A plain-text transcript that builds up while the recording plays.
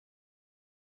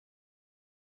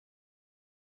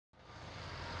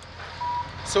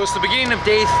So it's the beginning of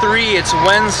day 3, it's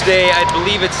Wednesday, I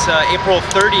believe it's April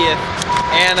 30th,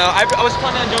 and I was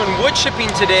planning on doing wood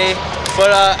chipping today,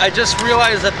 but I just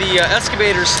realized that the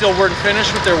excavators still weren't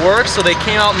finished with their work, so they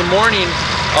came out in the morning.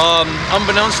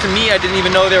 Unbeknownst to me, I didn't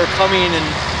even know they were coming,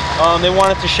 and they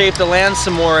wanted to shape the land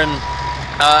some more, and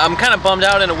I'm kind of bummed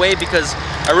out in a way because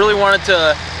I really wanted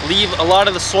to leave a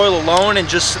lot of the soil alone and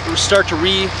just start to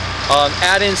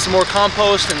add in some more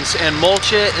compost and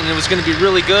mulch it, and it was going to be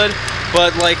really good.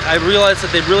 But like I realized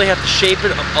that they really have to shape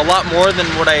it a lot more than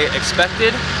what I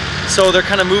expected. So they're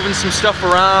kind of moving some stuff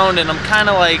around, and I'm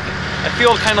kind of like, I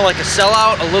feel kind of like a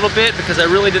sellout a little bit because I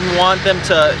really didn't want them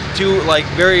to do like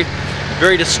very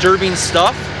disturbing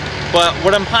stuff. But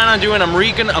what I'm planning on doing, I'm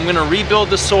gonna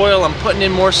rebuild the soil. I'm putting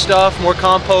in more stuff, more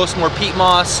compost, more peat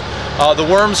moss. The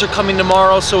worms are coming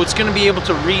tomorrow, so it's gonna be able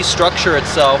to restructure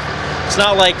itself. It's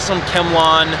not like some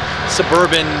Kemlon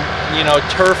suburban, you know,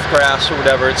 turf grass or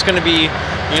whatever. It's gonna be,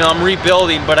 you know, I'm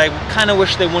rebuilding, but I kind of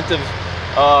wish they wouldn't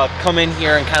have come in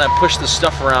here and kind of push the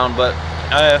stuff around. But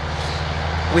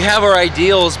we have our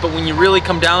ideals, but when you really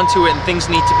come down to it and things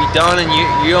need to be done, and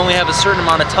you only have a certain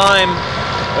amount of time,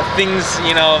 things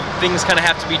kind of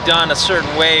have to be done a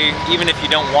certain way, even if you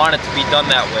don't want it to be done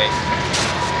that way.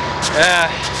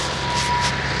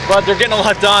 But they're getting a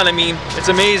lot done. I mean, it's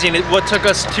amazing. What took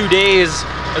us 2 days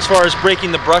as far as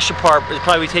breaking the brush apart is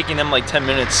probably taking them like 10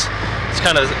 minutes. It's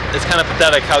kind of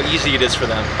pathetic how easy it is for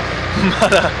them.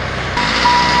 But,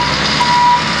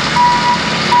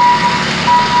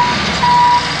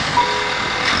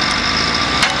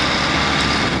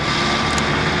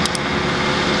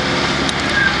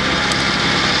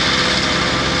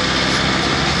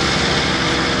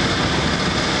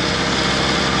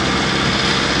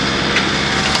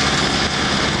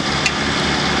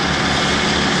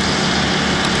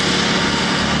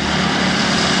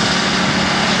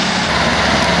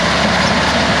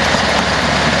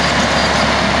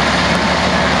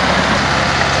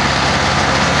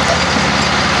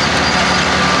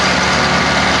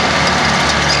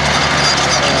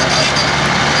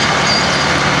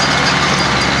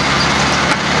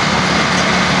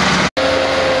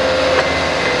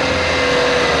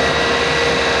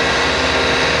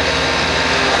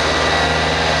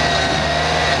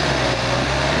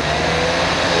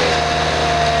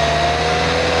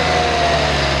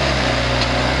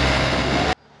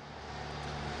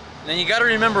 and you got to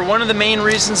remember, one of the main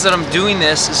reasons that I'm doing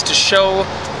this is to show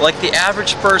like the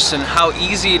average person how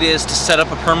easy it is to set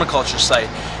up a permaculture site.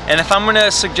 And if I'm going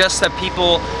to suggest that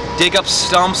people dig up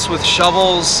stumps with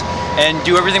shovels and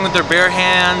do everything with their bare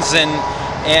hands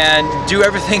and do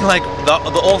everything like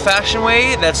the old-fashioned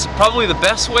way, that's probably the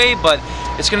best way, but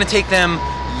it's going to take them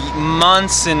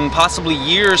months and possibly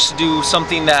years to do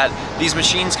something that these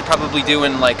machines could probably do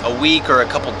in like a week or a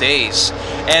couple days.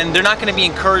 And they're not going to be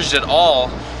encouraged at all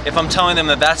if I'm telling them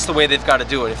that that's the way they've got to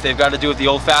do it. If they've got to do it the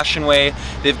old-fashioned way,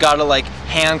 they've got to like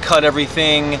hand cut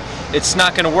everything, it's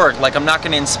not going to work. Like, I'm not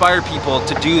going to inspire people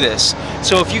to do this.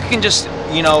 So if you can just,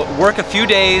 you know, work a few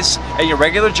days at your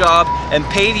regular job and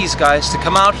pay these guys to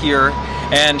come out here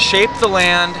and shape the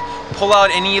land, pull out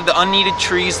any of the unneeded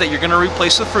trees that you're going to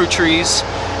replace with fruit trees,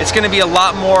 it's going to be a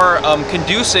lot more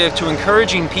conducive to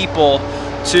encouraging people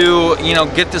to, you know,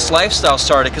 get this lifestyle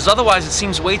started, because otherwise it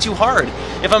seems way too hard.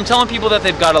 If I'm telling people that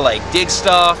they've got to like dig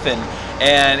stuff and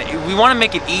we want to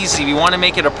make it easy, we want to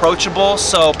make it approachable,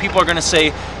 so people are going to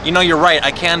say, you know, you're right,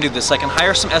 I can do this. I can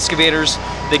hire some excavators,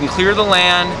 they can clear the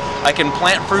land, I can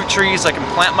plant fruit trees, I can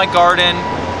plant my garden,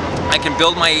 I can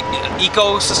build my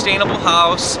eco-sustainable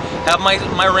house, have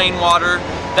my rainwater.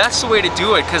 That's the way to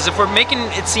do it, because if we're making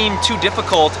it seem too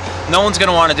difficult, no one's going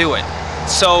to want to do it.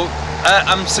 So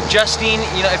I'm suggesting,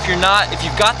 you know, if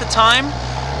you've got the time,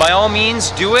 by all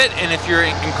means do it. And if you're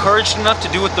encouraged enough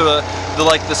to do it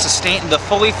the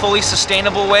fully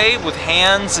sustainable way with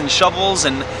hands and shovels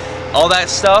and all that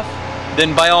stuff,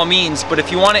 then by all means. But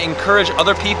if you want to encourage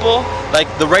other people, like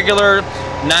the regular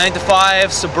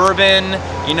 9-to-5 suburban,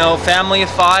 you know, family of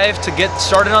 5, to get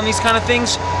started on these kind of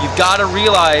things, you've got to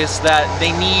realize that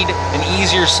they need an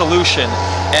easier solution.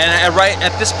 And right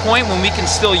at this point, when we can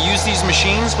still use these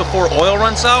machines before oil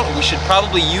runs out, we should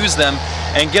probably use them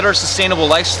and get our sustainable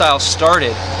lifestyle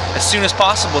started as soon as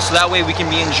possible, so that way we can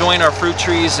be enjoying our fruit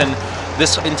trees and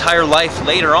this entire life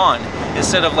later on,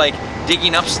 instead of like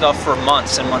digging up stuff for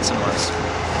months and months and months.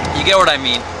 You get what I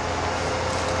mean?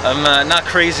 I'm not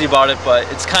crazy about it,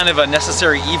 but it's kind of a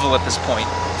necessary evil at this point,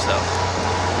 so.